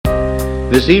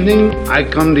This evening, I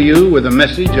come to you with a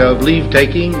message of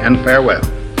leave-taking and farewell.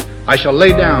 I shall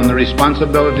lay down the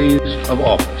responsibilities of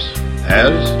office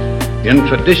as, in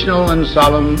traditional and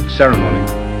solemn ceremony,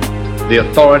 the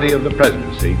authority of the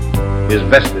presidency is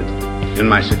vested in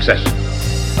my successor.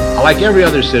 Like every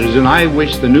other citizen, I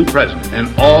wish the new president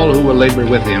and all who will labor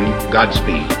with him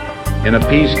Godspeed in a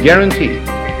peace guaranteed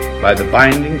by the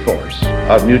binding force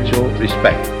of mutual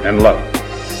respect and love.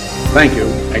 Thank you,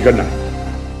 and good night.